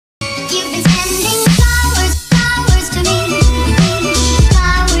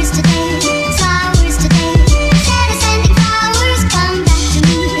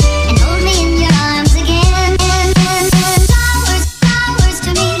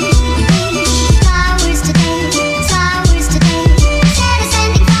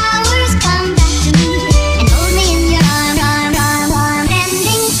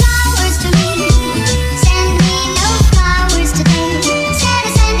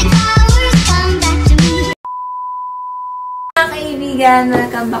kaibigan!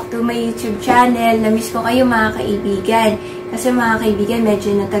 Welcome back to my YouTube channel. Namiss ko kayo mga kaibigan. Kasi mga kaibigan,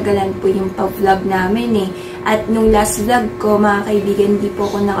 medyo natagalan po yung pag-vlog namin eh. At nung last vlog ko, mga kaibigan, hindi po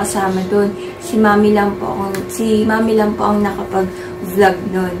ako nakasama doon. Si Mami lang po ang nakapag-vlog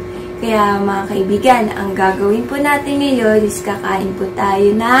noon. Kaya mga kaibigan, ang gagawin po natin ngayon is kakain po tayo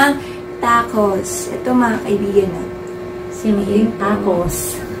ng tacos. Ito mga kaibigan. Simpleng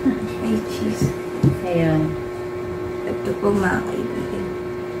tacos. Ay, cheese. Ayan. Ito po mga kaibigan.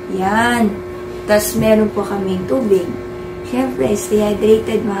 Yan. Tapos meron po kaming tubig. Siyempre, stay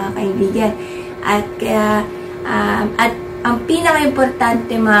hydrated mga kaibigan. At kaya, at ang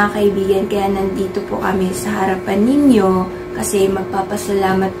pinaka-importante mga kaibigan, kaya nandito po kami sa harapan ninyo kasi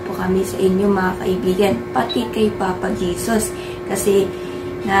magpapasalamat po kami sa inyo mga kaibigan, pati kay Papa Jesus. Kasi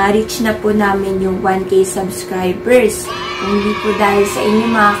na-reach na po namin yung 1K subscribers. Hindi po dahil sa inyo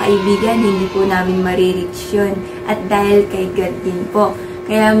mga kaibigan, hindi po namin marireach yun. At dahil kay God din po.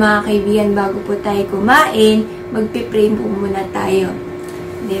 Kaya mga kaibigan, bago po tayo kumain, magpipray po muna tayo.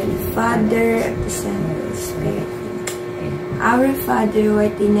 Dear Father, of the Son, of the Spirit. Our Father, who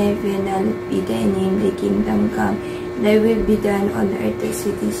art in heaven, hallowed be thy name, thy kingdom come, thy will be done on earth as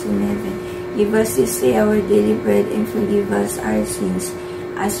it is in heaven. Give us this day our daily bread, and forgive us our sins,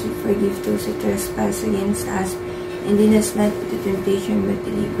 as we forgive those who trespass against us. And lead us not into temptation, but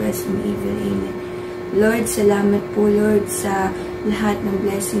deliver us from evil. Amen. Lord, salamat po Lord sa lahat ng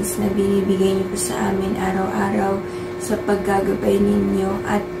blessings na binibigay niyo po sa amin araw-araw sa paggagabay ninyo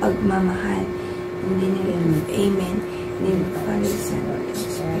at pagmamahal. In the name of Amen. In the Father, Son, and Holy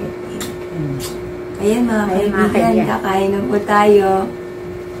Spirit. Amen. Ayan mga kaibigan, kakain na po tayo.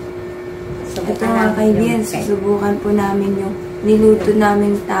 Ito mga kaibigan, susubukan po namin yung niluto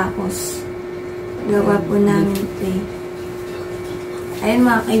namin tacos. Gawa po namin ito eh. Ayun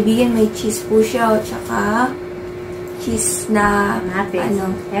mga kaibigan, may cheese po siya o tsaka cheese na ano.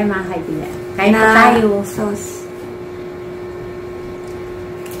 Ayun mga kaibigan. Kain po tayo. Sauce.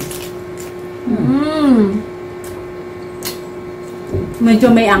 Medyo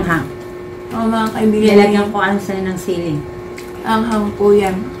may anghang. O mga kaibigan. Nilagyan ko ang sana ng siling. Anghang po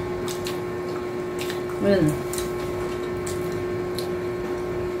yan. Well.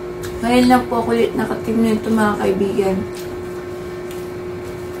 Ngayon lang po ako ulit nakatim nito mga kaibigan.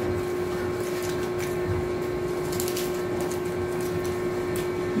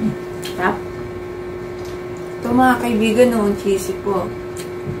 Tap. Ito mga kaibigan, noong cheesy po.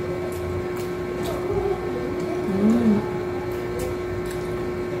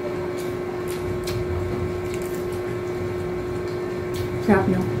 Sarap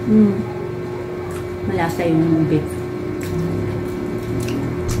no? Malasa yung beef.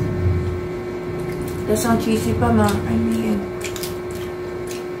 Tapos ang cheesy pa mga kaibigan.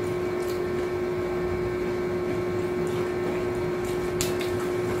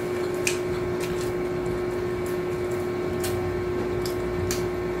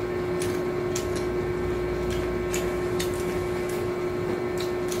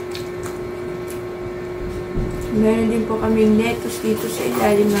 Meron din po kaming lettuce dito sa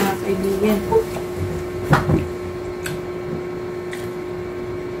ilalim mga kaibigan.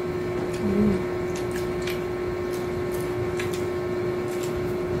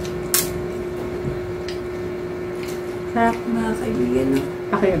 Sarap mga kaibigan, no?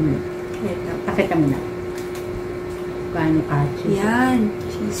 Pakita mo na. Gaano ka cheese. Yan.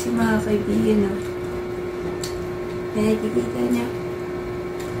 Cheesy mga kaibigan, no? Nakikita niya.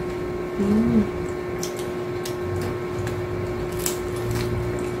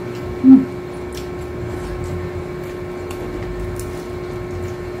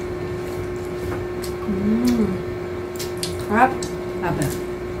 Sarap. Aba.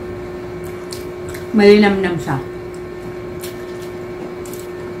 Malinamnam siya.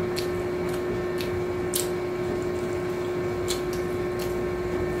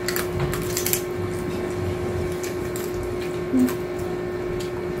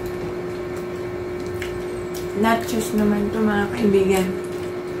 Nachos naman ito mga kaibigan.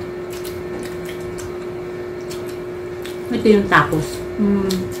 Ito yung tacos.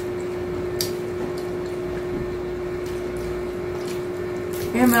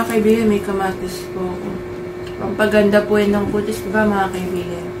 Kaya mga kaibigan, may kamatis po ako. Pampaganda po yun ng kutis, diba mga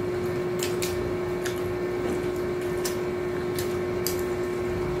kaibigan?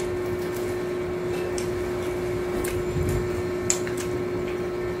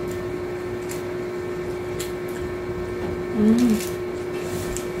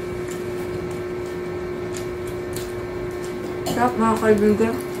 Sarap mga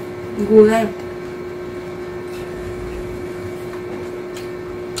kaibigan. Gulay.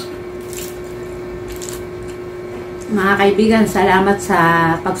 Mga kaibigan, salamat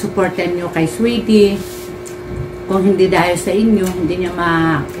sa pagsuporta niyo kay Swedy. Kung hindi dahil sa inyo, hindi niya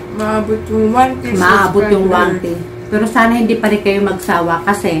maabot yung 1K. maabot yung 1K. Pero sana hindi pa rin kayo magsawa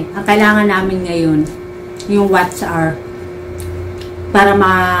kasi ang kailangan namin ngayon yung watch hour para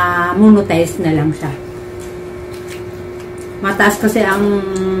ma-monetize na lang siya. Mataas kasi ang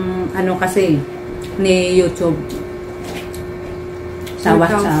ano kasi ni YouTube sa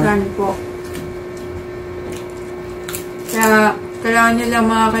watch hour. 2,000 po. Kaya kailangan nyo lang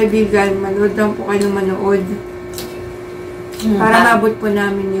mga kaibigan, manood lang po kayo ng manood. Para maabot po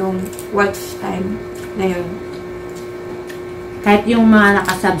namin yung watch time na yun. Kahit yung mga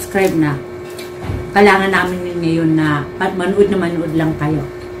nakasubscribe na, kailangan namin ngayon na manood lang kayo.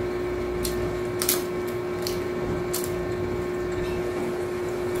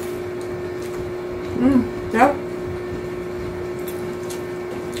 Sarap.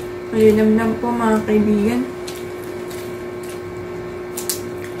 Malinamnam po mga kaibigan.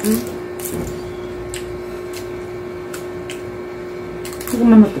 Huwag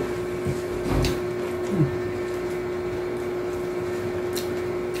mamato.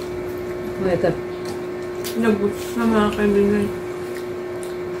 Welcome. Nabuts na mga kaibigan.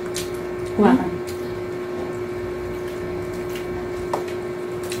 Kuha ka.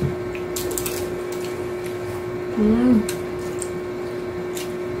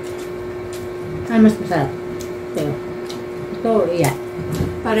 Ay, mas masarap. Ito, iya.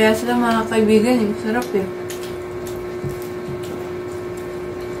 Parehas lang mga kaibigan eh. Sarap eh.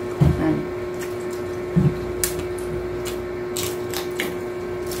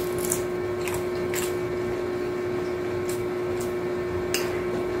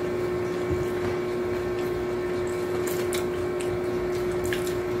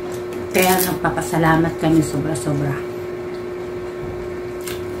 Kaya nagpapasalamat kami sobra-sobra.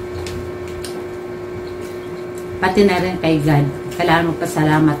 Pati na rin kay God. Kailangan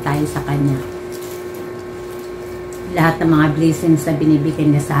magpasalamat tayo sa Kanya. Lahat ng mga blessings na binibigay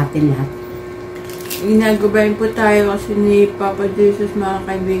niya sa atin lahat. Ginagabayin po tayo kasi ni Papa Jesus mga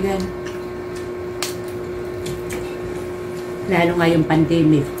kaibigan. Lalo nga yung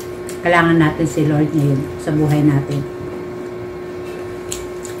pandemic. Kailangan natin si Lord ngayon sa buhay natin.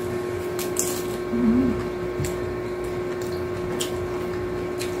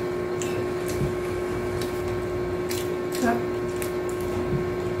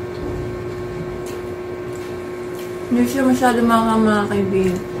 Hindi siya masyado mga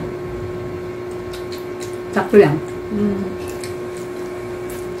kaibigan. Sakto lang.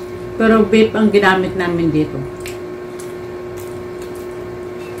 Pero vape ang ginamit namin dito.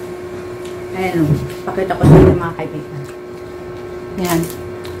 Ayan o. Pakita ko sa inyo mga kaibigan. Ayan.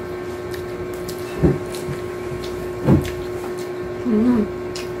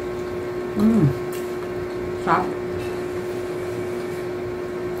 Sarap.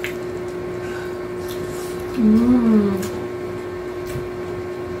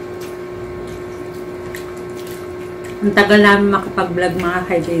 Ang tagal namin makapag-vlog mga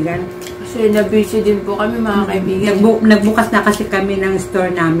kaibigan. Kasi na-busy din po kami mga kaibigan. Nagbukas na kasi kami ng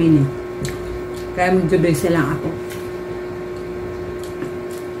store namin eh. Kaya medyo busy lang ako.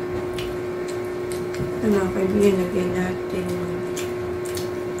 Mga kaibigan, lagyan natin.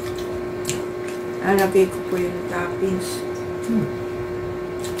 Lagay ko po yung toppings.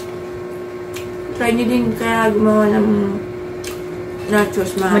 Try nyo din kaya gumawa ng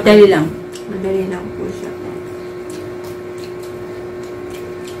nachos mga Madali lang. Madali lang po siya.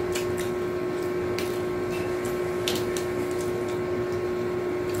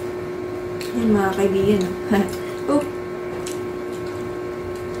 Yan mga kaibigan. Oh.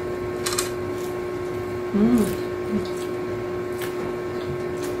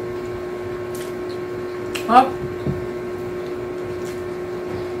 Hop.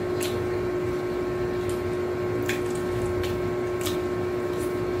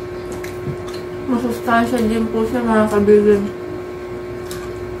 Masustansya din po siya mga kaibigan.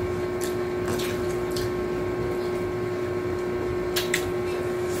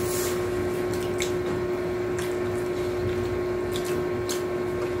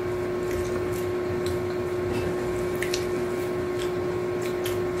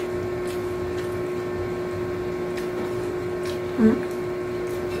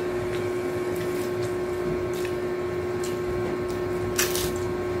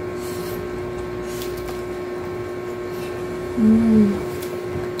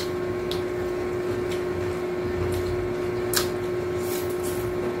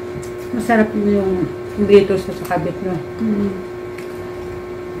 Masarap yung dito sa kabit no.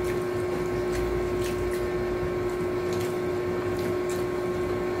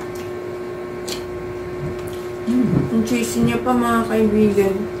 Ang cheesy niya pa mga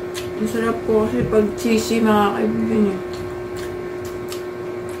kaibigan. Masarap po kasi pag cheesy mga kaibigan niya.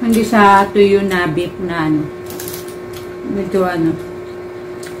 Hindi sa tuyo na beef na ano. Medyo ano.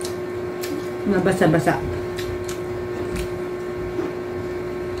 Mabasa-basa.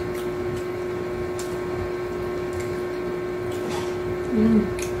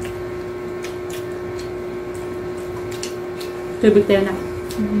 Tubig tayo na.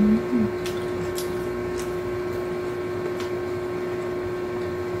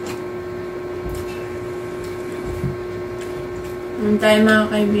 Naman tayo mga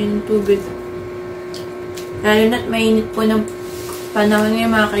kaibigan ng tubig. Lalo na't mainit po ng panahon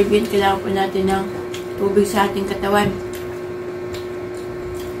ngayon mga kaibigan, kailangan po natin ng tubig sa ating katawan.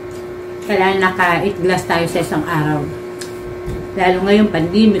 Kailangan naka 8 glass tayo sa isang araw. Lalo ngayon,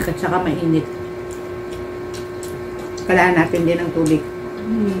 pandemic at saka mainit. Kailangan natin din ng tubig.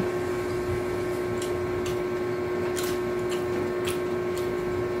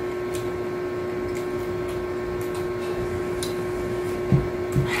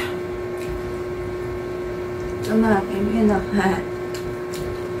 Ito mga kaibigan, ha?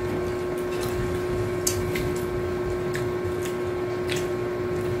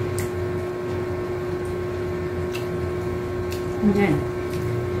 Ayan.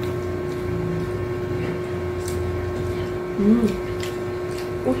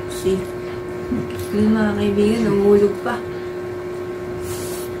 Oopsie. Yung mga kaibigan, namulog pa.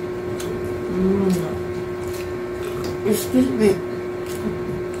 Excuse me.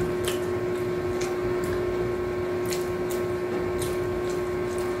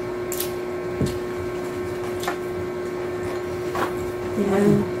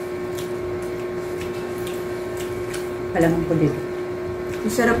 Yan. Palaman ko dito.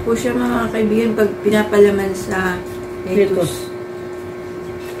 Masarap po siya mga kaibigan pag pinapalaman sa lettuce.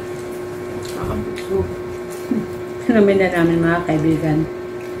 Kakabukso. Namin na namin mga kaibigan.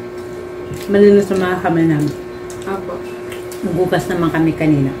 Malinis sa mga kamay namin. Apo. Nagugas naman kami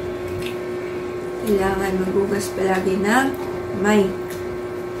kanina. Kailangan magugas palagi na may.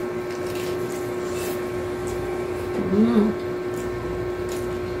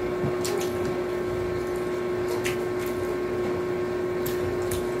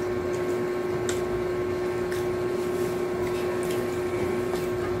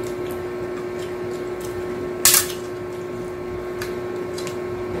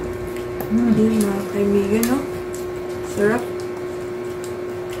 Mga kaibigan, no? Sarap.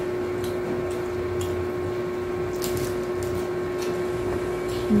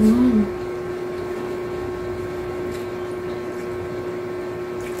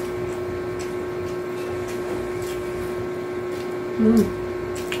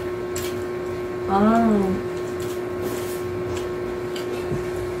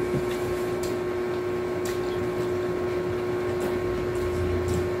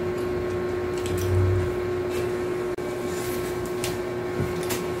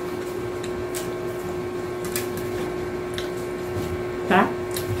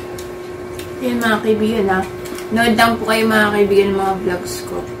 Yan mga kaibigan, ha? Nood lang po kayo mga kaibigan ng mga vlogs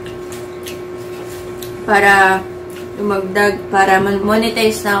ko. Para lumagdag, para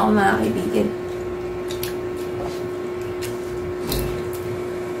monetize na ako mga kaibigan.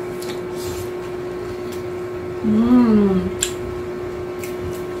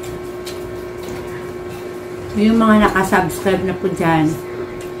 Yung mga nakasubscribe na po dyan,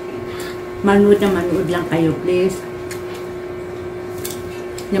 manood lang kayo please.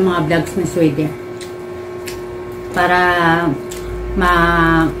 Yung mga vlogs ni Swedy para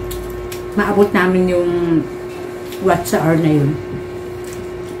maabot namin yung watch hour na yun.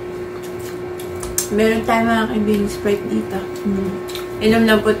 Meron tayo mga kaibigan Sprite dito. Inom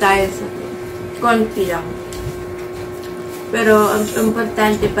lang po tayo sa konti lang. Pero ang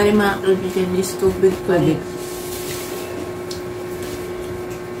importante pa rin mga kaibigan is tubig pa rin.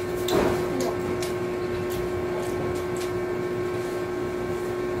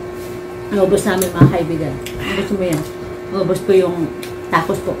 Naubos namin mga kaibigan. Naubos mo yan. Naubos ko yung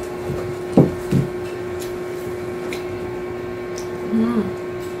tacos ko.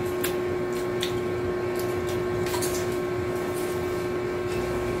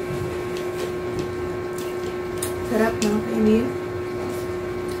 Sarap mga kaibigan.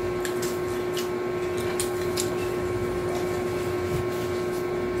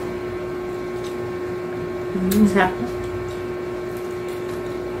 Sarap.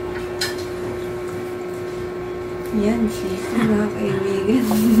 Yan, cheesy mga kaibigan.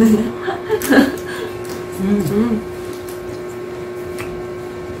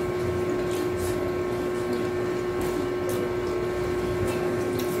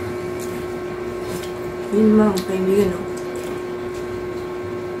 Yun mga kaibigan, no?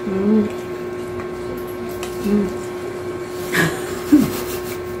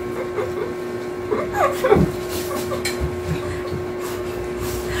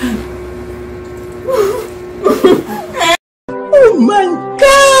 Oh my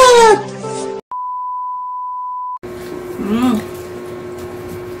God!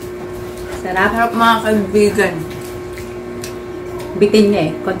 Sarap. Sarap mga kaibigan. Bitin niya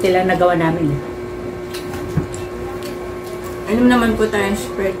eh. Konti lang nagawa namin eh. Ano naman po tayong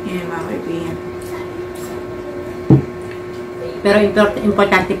Sprite ngayon mga kaibigan. Pero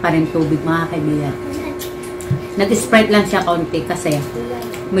importante pa rin tubig mga kaibigan. Nag-Sprite lang siya konti kasi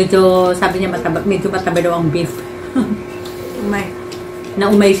medyo, sabi niya medyo mataba daw ang beef. Umay.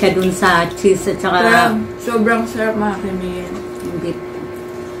 Naumay siya dun sa cheese at saka Pero sobrang sarap mga kaibigan. yung beef.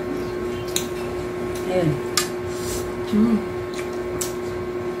 Ayun.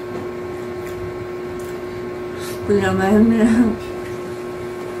 Pinamayan na.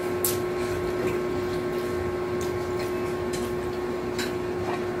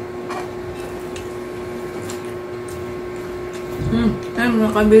 Ayun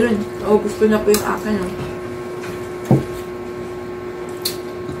mga kaibigan. Naubos ko na po yung akin.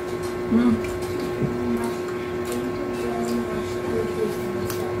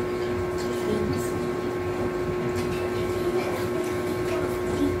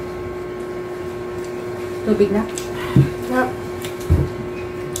 Tubig na. Sarap.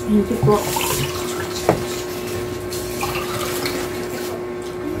 Hindi po.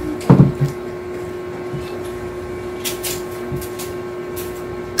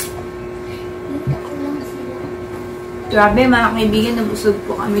 Grabe mga kaibigan, nabusog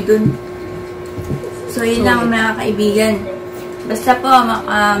po kami dun. So yun lang mga kaibigan. Basta po,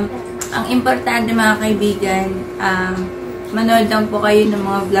 ang importante mga kaibigan, manood lang po kayo ng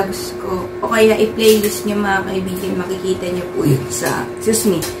mga vlogs ko. O kaya i-playlist nyo mga kaibigan, makikita nyo po yun sa,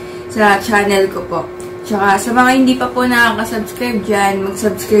 sa channel ko po. Tsaka sa mga hindi pa po nakaka-subscribe dyan,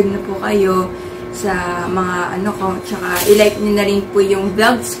 mag-subscribe na po kayo sa mga ano ko. Tsaka i-like nyo na rin po yung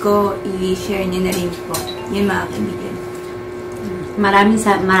vlogs ko, i-share nyo na rin po. Yun mga kaibigan. Maraming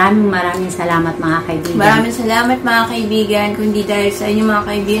salamat mga kaibigan. Maraming salamat mga kaibigan. Kung di dahil sa inyo mga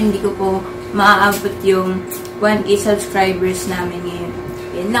kaibigan, hindi ko po maaabot yung 1K subscribers namin ngayon.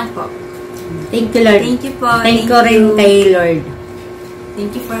 Yan lang po. Thank you, Lord. Thank you po. Thank you rin kay Lord.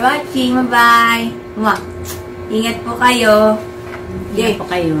 Thank you for watching. Bye-bye. Ingat po kayo. Ingat po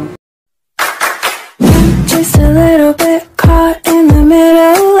kayo. Just a little bit caught in the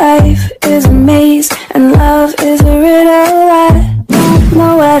middle. Life is